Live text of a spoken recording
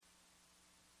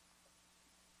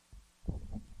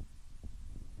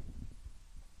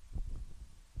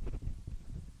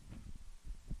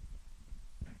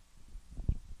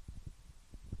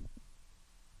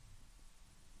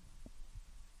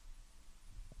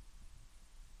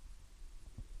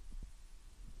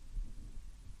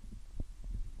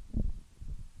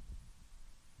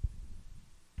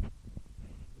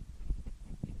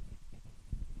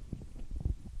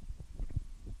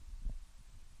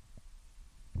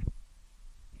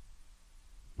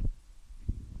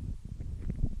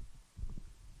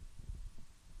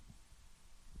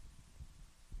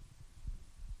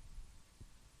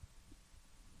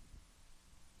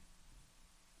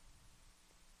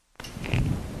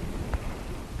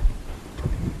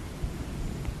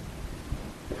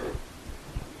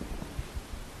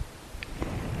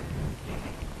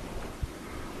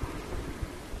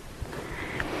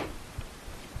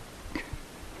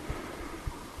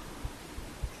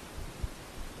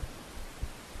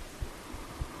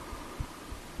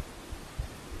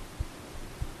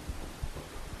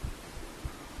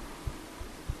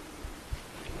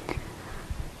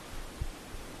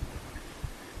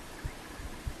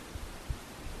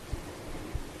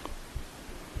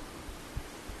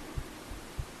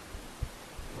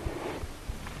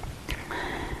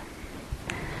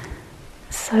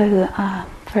So,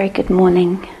 very good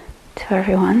morning to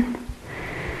everyone.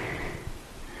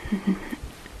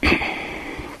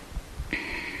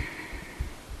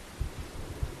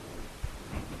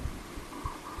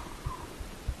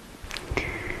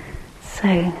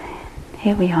 So,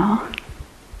 here we are.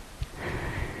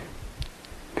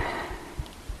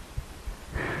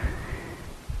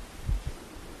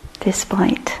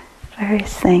 Despite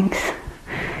various things,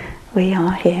 we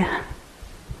are here.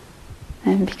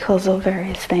 And because of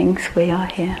various things, we are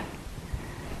here.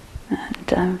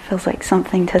 And feels like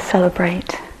something to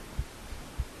celebrate.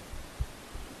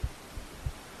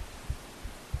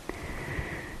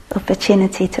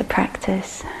 Opportunity to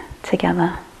practice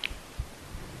together.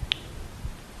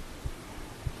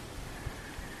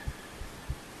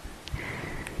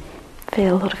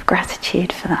 Feel a lot of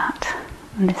gratitude for that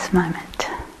in this moment.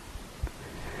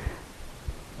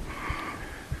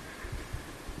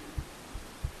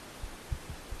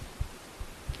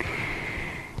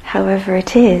 However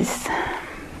it is,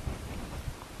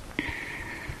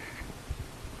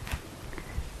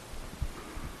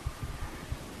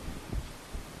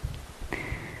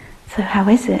 so how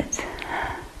is it?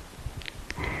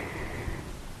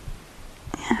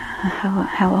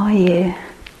 How are you?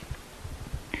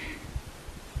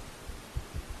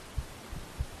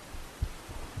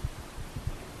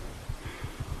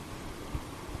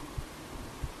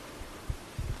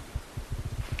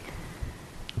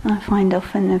 I find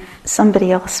often if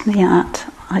somebody asks me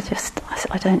that, I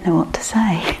don't know what to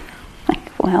say.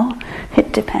 Like, well,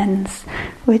 it depends.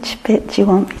 Which bit do you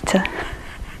want me to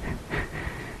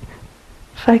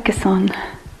focus on?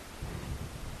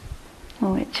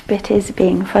 Or which bit is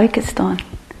being focused on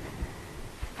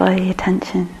by the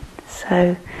attention?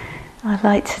 So I'd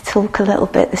like to talk a little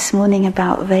bit this morning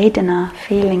about Vedana,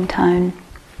 feeling tone,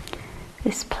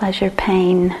 this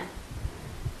pleasure-pain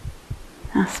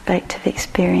aspect of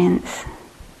experience.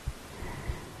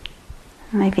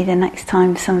 Maybe the next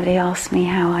time somebody asks me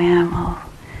how I am,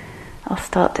 I'll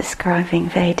start describing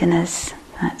Vedanas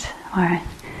that are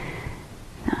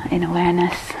in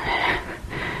awareness,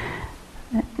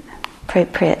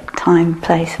 appropriate time,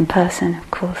 place and person,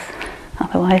 of course.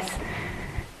 Otherwise,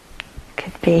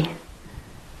 could be,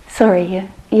 sorry,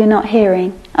 you're not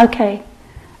hearing. Okay.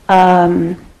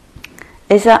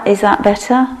 Is that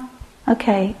better?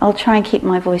 Okay, I'll try and keep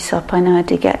my voice up. I know I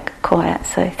do get quiet,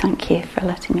 so thank you for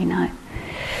letting me know.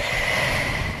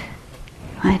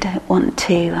 I don't want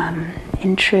to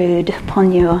intrude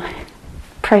upon your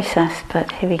process,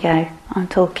 but here we go. I'm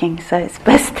talking, so it's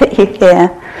best that you hear,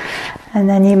 and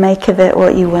then you make of it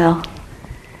what you will.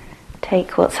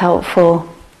 Take what's helpful,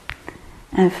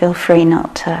 and feel free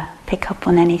not to pick up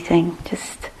on anything.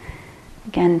 Just,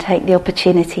 again, take the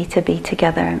opportunity to be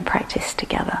together and practice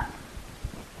together.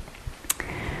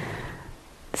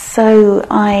 So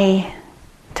I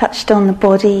touched on the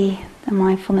body, the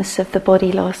mindfulness of the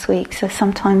body last week. So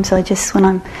sometimes when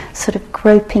I'm sort of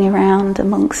groping around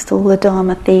amongst all the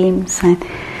Dharma themes, I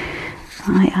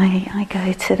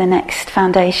go to the next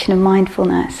foundation of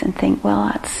mindfulness and think, well,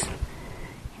 that's,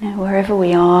 wherever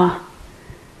we are,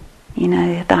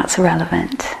 that's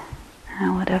relevant.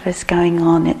 Whatever's going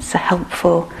on, it's a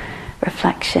helpful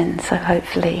reflection. So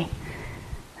hopefully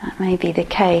that may be the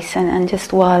case. And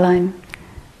just while I'm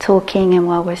talking and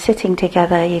while we're sitting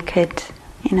together, you could,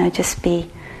 just be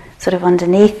sort of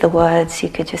underneath the words, you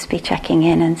could just be checking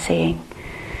in and seeing,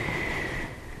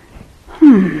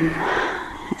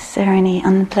 is there any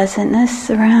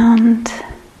unpleasantness around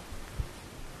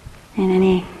in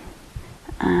any,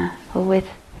 or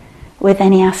with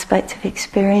any aspect of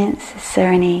experience? Is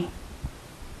there any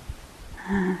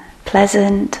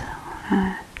pleasantness?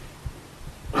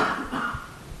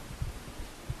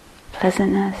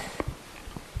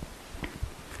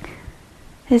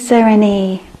 Is there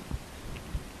any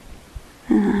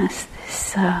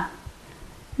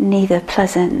neither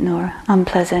pleasant nor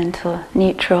unpleasant or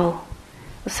neutral?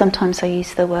 Or sometimes I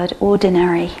use the word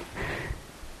ordinary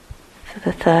for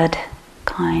the third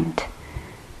kind.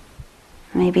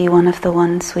 Maybe one of the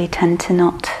ones we tend to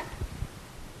not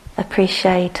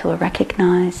appreciate or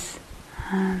recognize.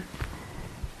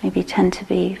 Maybe tend to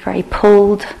be very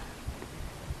pulled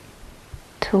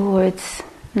towards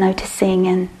noticing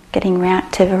and getting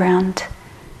reactive around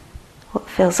what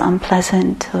feels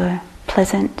unpleasant or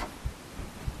pleasant.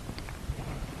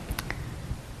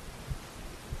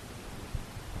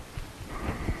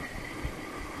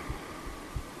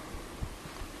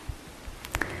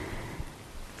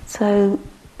 So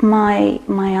my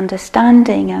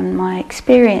understanding and my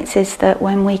experience is that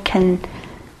when we can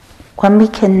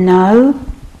know,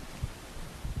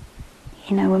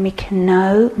 when we can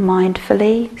know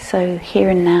mindfully, so here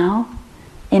and now,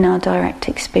 in our direct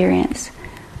experience,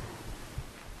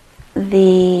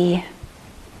 the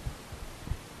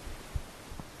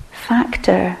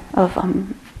factor of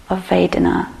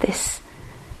Vedana, this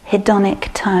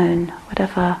hedonic tone,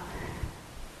 whatever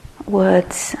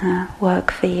words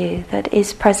work for you, that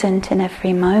is present in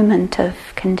every moment of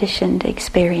conditioned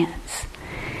experience.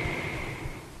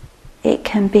 It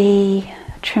can be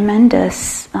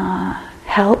tremendous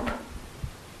help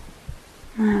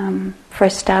for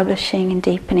establishing and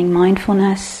deepening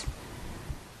mindfulness,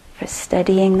 for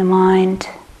steadying the mind,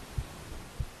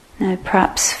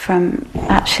 perhaps from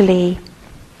actually,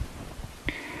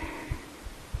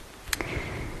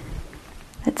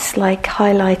 it's like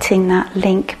highlighting that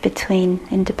link between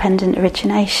independent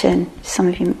origination, some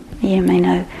of you may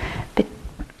know,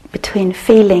 between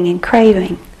feeling and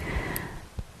craving.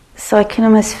 So I can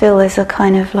almost feel there's a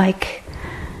kind of like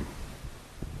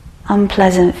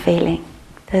unpleasant feeling.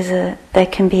 There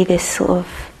can be this sort of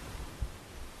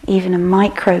even a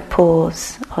micro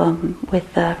pause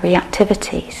with the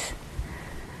reactivities,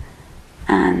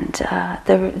 and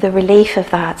the relief of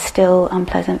that still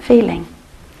unpleasant feeling.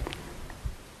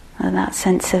 And that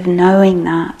sense of knowing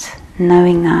that,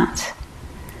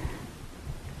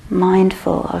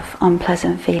 mindful of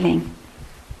unpleasant feeling,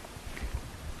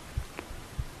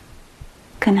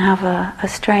 can have a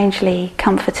strangely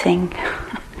comforting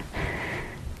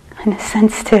kind of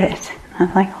sense to it.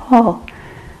 I'm like, oh,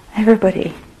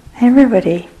 everybody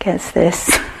gets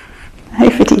this.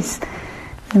 Nobody's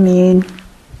immune.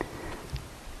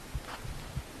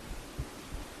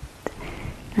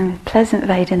 And with pleasant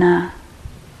Vedana,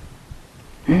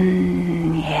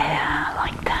 yeah, I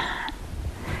like that.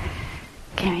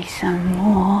 Give me some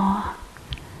more.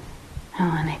 I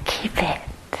want to keep it.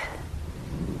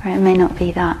 Or it may not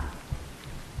be that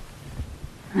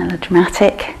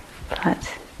melodramatic,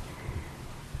 but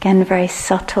again, very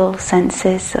subtle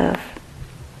senses of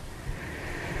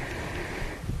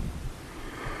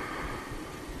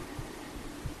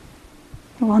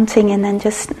wanting, and then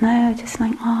just like,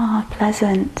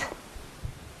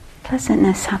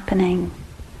 pleasantness happening.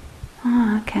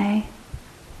 Okay.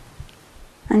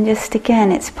 And just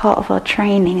again, it's part of our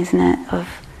training, isn't it, of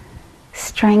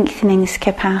strengthening this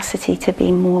capacity to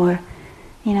be more,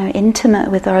 intimate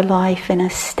with our life in a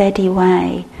steady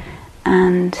way,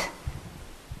 and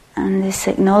this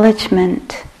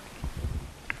acknowledgement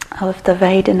of the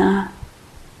Vedana,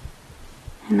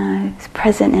 is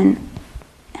present in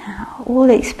all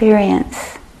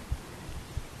experience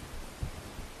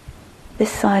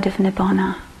this side of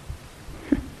Nibbana.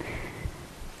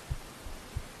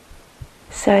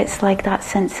 So it's like that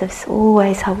sense of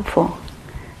always helpful.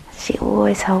 Actually,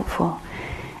 always helpful.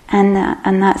 And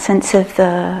that sense of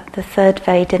the third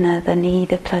Vedana, the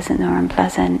neither pleasant nor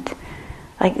unpleasant.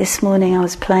 Like this morning I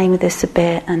was playing with this a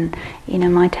bit, and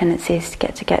my tendency is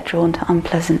to get drawn to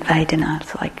unpleasant Vedana.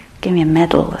 It's like, give me a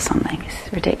medal or something.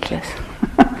 It's ridiculous.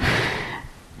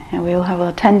 We all have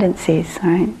our tendencies,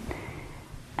 right?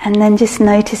 And then just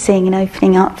noticing and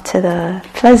opening up to the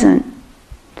pleasant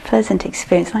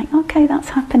experience, like, okay, that's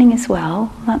happening as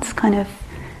well. That's kind of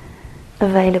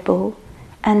available.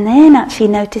 And then actually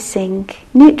noticing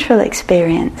neutral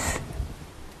experience.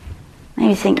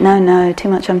 Maybe think, no, too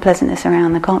much unpleasantness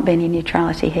around, there can't be any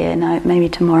neutrality here, no, maybe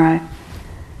tomorrow.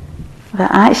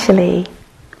 But actually,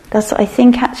 that's what I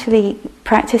think, actually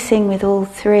practicing with all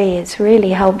three is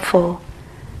really helpful.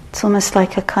 It's almost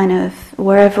like a kind of,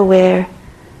 wherever we're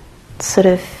sort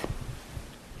of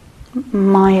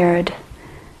mired,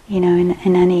 in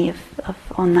any of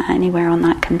on that, anywhere on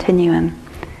that continuum,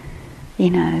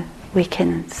 we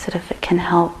can sort of, it can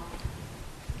help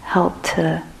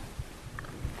to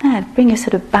bring a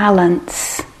sort of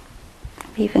balance,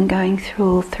 even going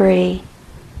through all three.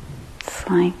 It's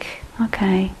like,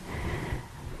 okay.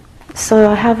 So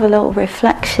I have a little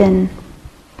reflection,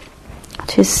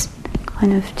 which is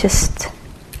kind of just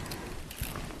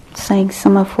saying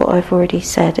some of what I've already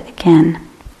said again,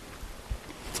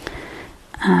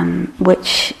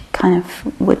 which kind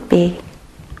of would be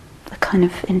a kind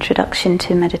of introduction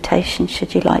to meditation,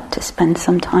 should you like to spend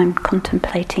some time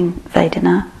contemplating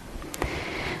Vedana.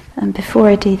 And before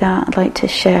I do that, I'd like to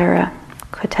share a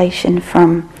quotation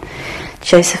from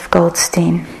Joseph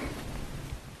Goldstein.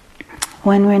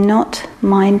 When we're not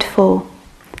mindful,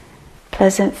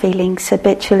 pleasant feelings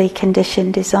habitually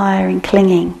condition desire and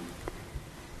clinging.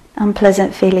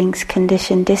 Unpleasant feelings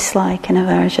condition dislike and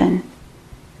aversion.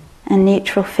 And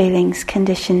neutral feelings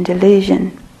condition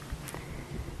delusion.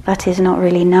 That is not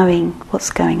really knowing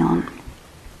what's going on.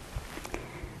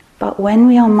 But when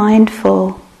we are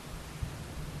mindful,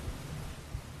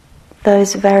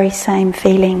 those very same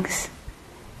feelings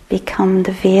become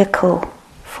the vehicle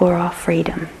for our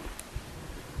freedom.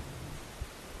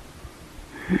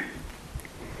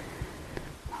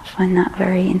 I find that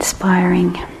very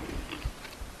inspiring.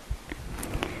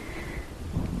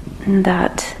 And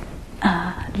that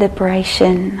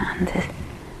liberation and the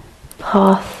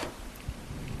path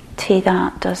to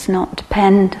that does not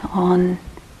depend on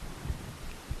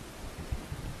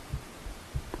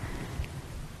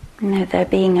there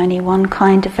being only one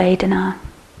kind of Vedana.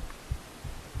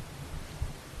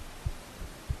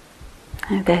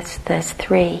 There's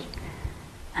three,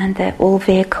 and they're all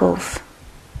vehicles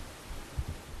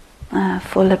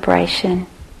for liberation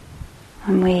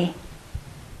when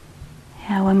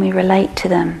we relate to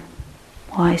them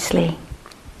wisely,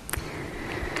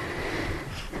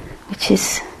 which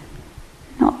is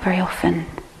not very often,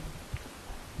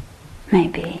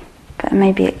 maybe, but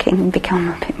maybe it can become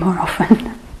a bit more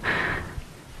often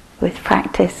with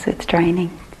practice, with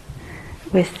training,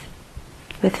 with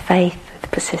faith,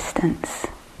 with persistence,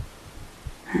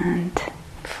 and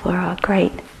for our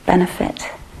great benefit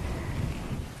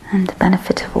and the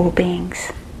benefit of all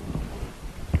beings.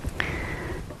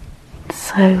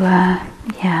 So,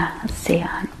 let's see,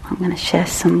 I'm going to share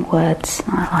some words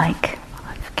I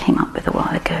came up with a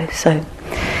while ago. So,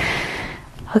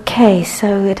 okay,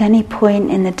 so at any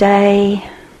point in the day,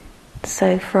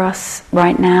 so for us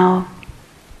right now,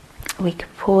 we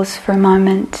could pause for a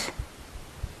moment,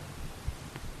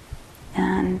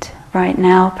 and right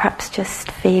now perhaps just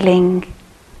feeling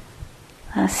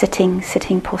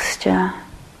sitting posture.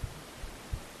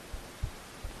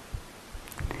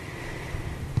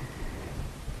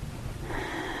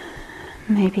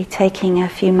 Maybe taking a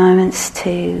few moments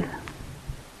to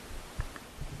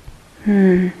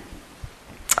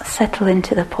settle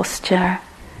into the posture,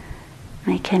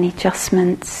 make any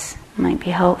adjustments might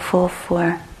be helpful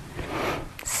for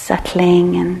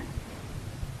settling and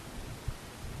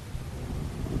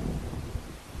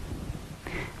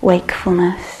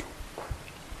wakefulness.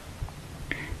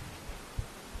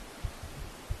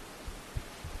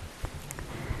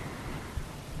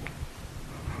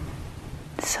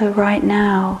 So right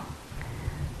now,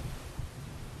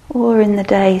 or in the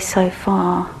day so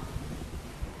far,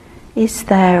 is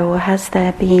there or has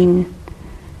there been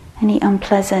any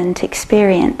unpleasant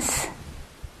experience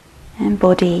in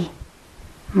body,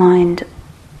 mind,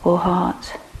 or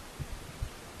heart?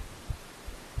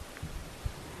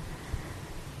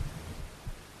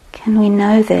 Can we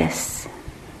know this?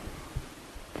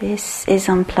 This is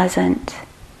unpleasant.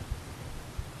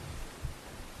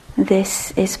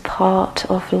 This is part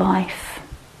of life.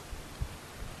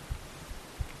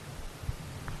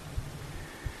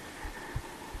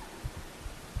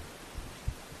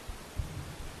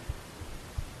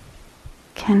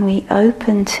 Can we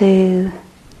open to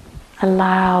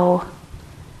allow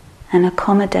and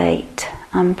accommodate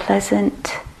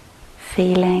unpleasant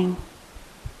feeling?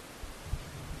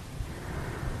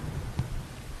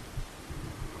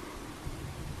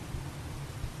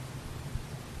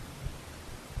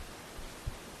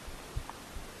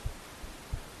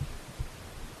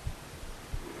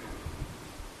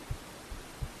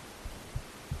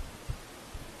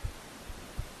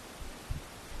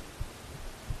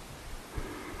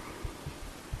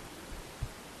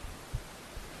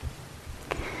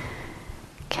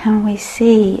 Can we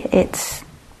see its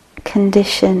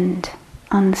conditioned,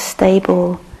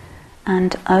 unstable,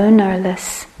 and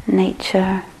ownerless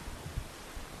nature?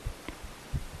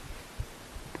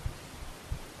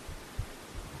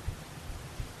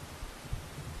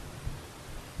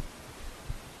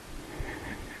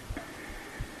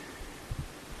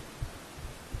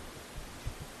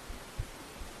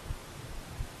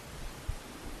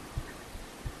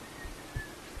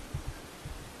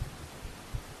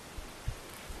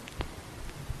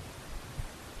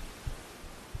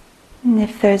 And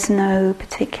if there's no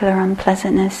particular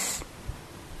unpleasantness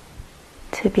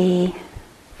to be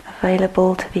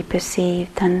available, to be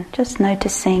perceived, then just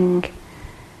noticing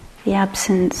the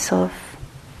absence of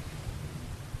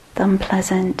the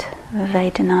unpleasant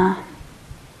Vedana.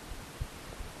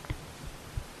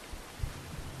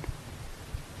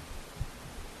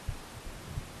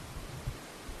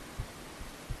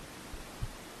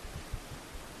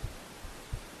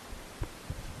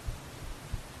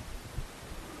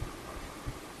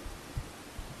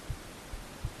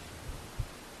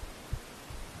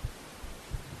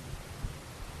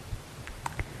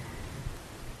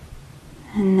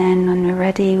 And then when we're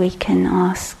ready, we can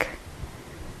ask,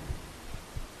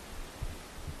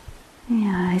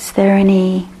 is there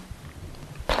any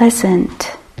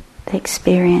pleasant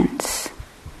experience?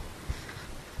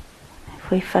 If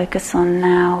we focus on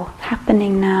now,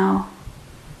 happening now,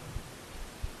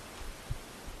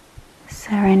 Is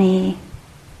there any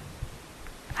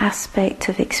aspect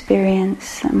of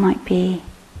experience that might be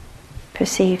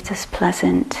perceived as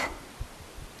pleasant?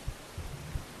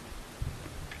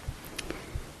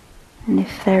 And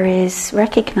if there is,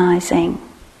 recognizing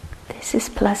this is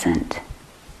pleasant.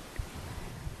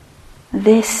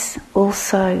 This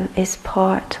also is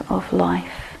part of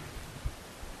life.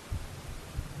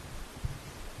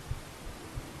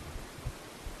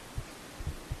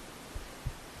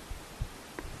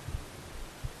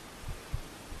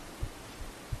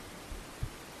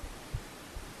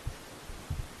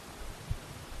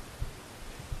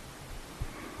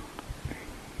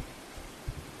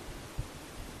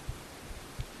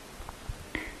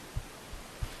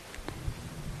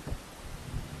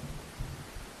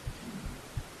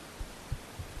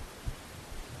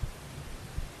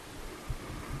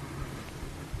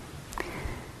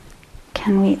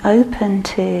 Can we open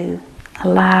to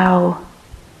allow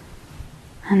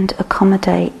and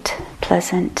accommodate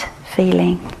pleasant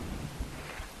feeling?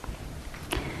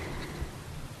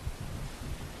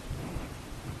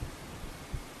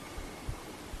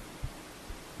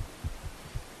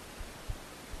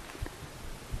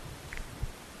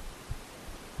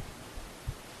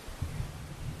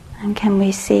 And can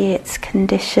we see its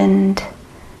conditioned,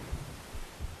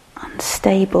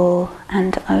 unstable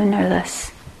and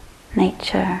ownerless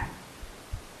nature?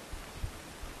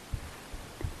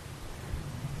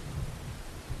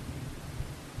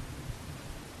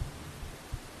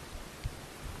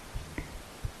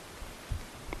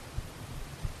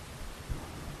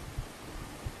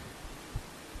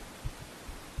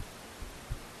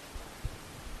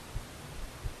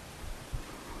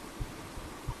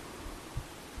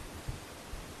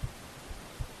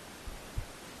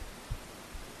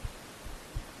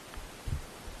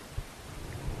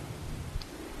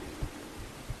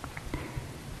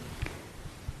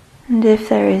 And if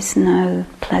there is no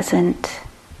pleasant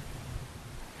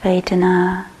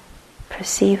Vedana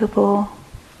perceivable,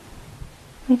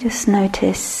 we just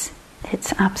notice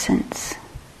its absence.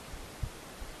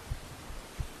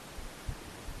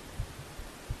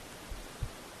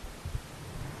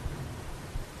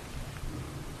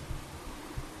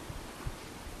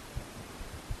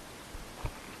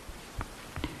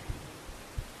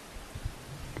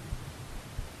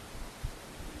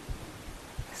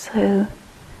 So,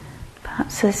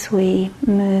 perhaps as we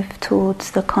move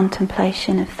towards the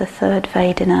contemplation of the third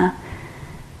Vedana,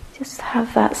 just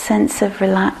have that sense of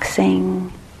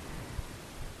relaxing,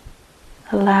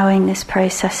 allowing this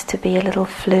process to be a little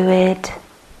fluid.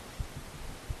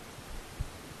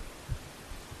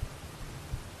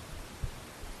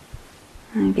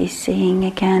 Maybe seeing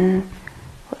again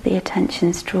what the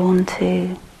attention's drawn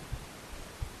to.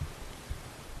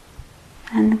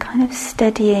 And kind of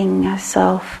steadying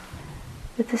ourselves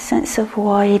with a sense of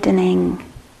widening.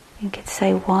 You could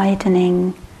say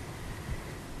widening,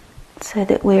 so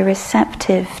that we're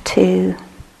receptive to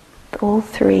all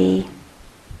three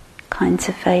kinds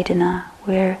of Vedana.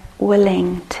 We're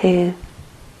willing to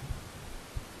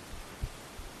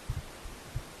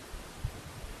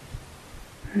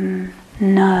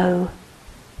know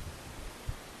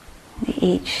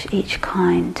each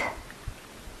kind.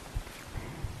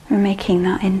 We're making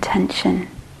that intention.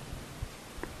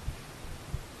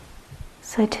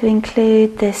 So to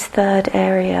include this third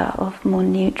area of more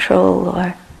neutral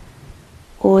or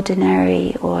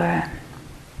ordinary or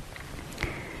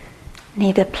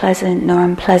neither pleasant nor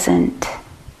unpleasant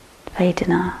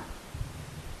Vedana.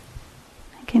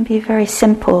 It can be very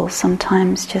simple,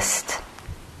 sometimes just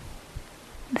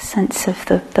the sense of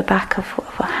the back of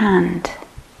a hand.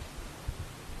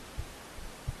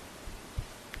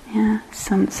 Yeah,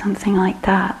 something like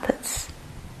that, that's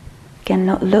again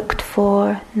not looked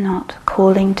for, not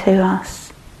calling to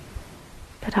us,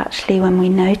 but actually when we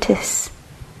notice,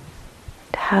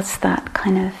 it has that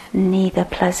kind of neither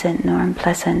pleasant nor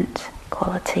unpleasant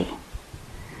quality.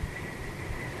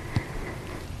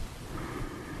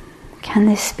 Can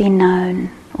this be known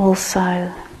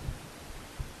also?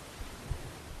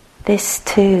 This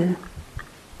too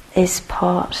is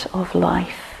part of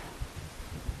life.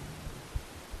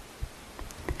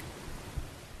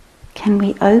 Can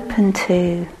we open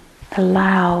to,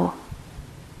 allow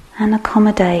and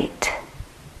accommodate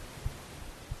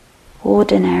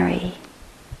ordinary,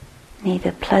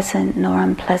 neither pleasant nor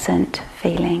unpleasant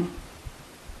feeling?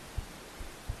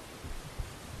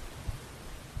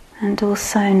 And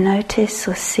also notice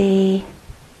or see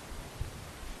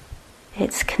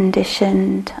its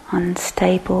conditioned,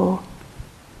 unstable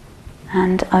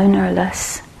and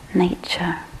ownerless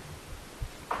nature.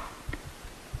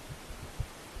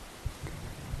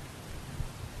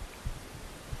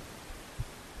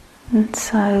 And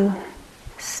so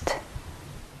just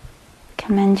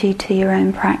commend you to your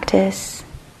own practice,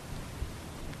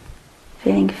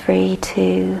 feeling free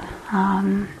to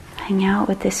hang out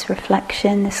with this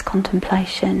reflection, this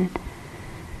contemplation,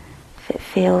 if it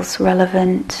feels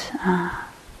relevant,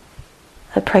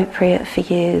 appropriate for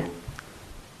you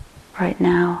right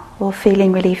now, or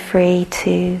feeling really free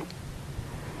to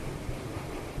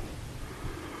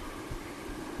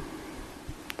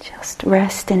just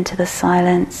rest into the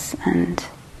silence and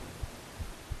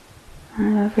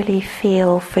really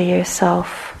feel for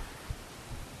yourself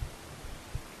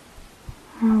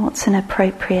what's an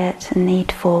appropriate and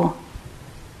needful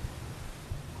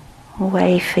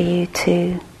way for you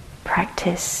to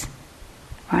practice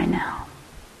right now.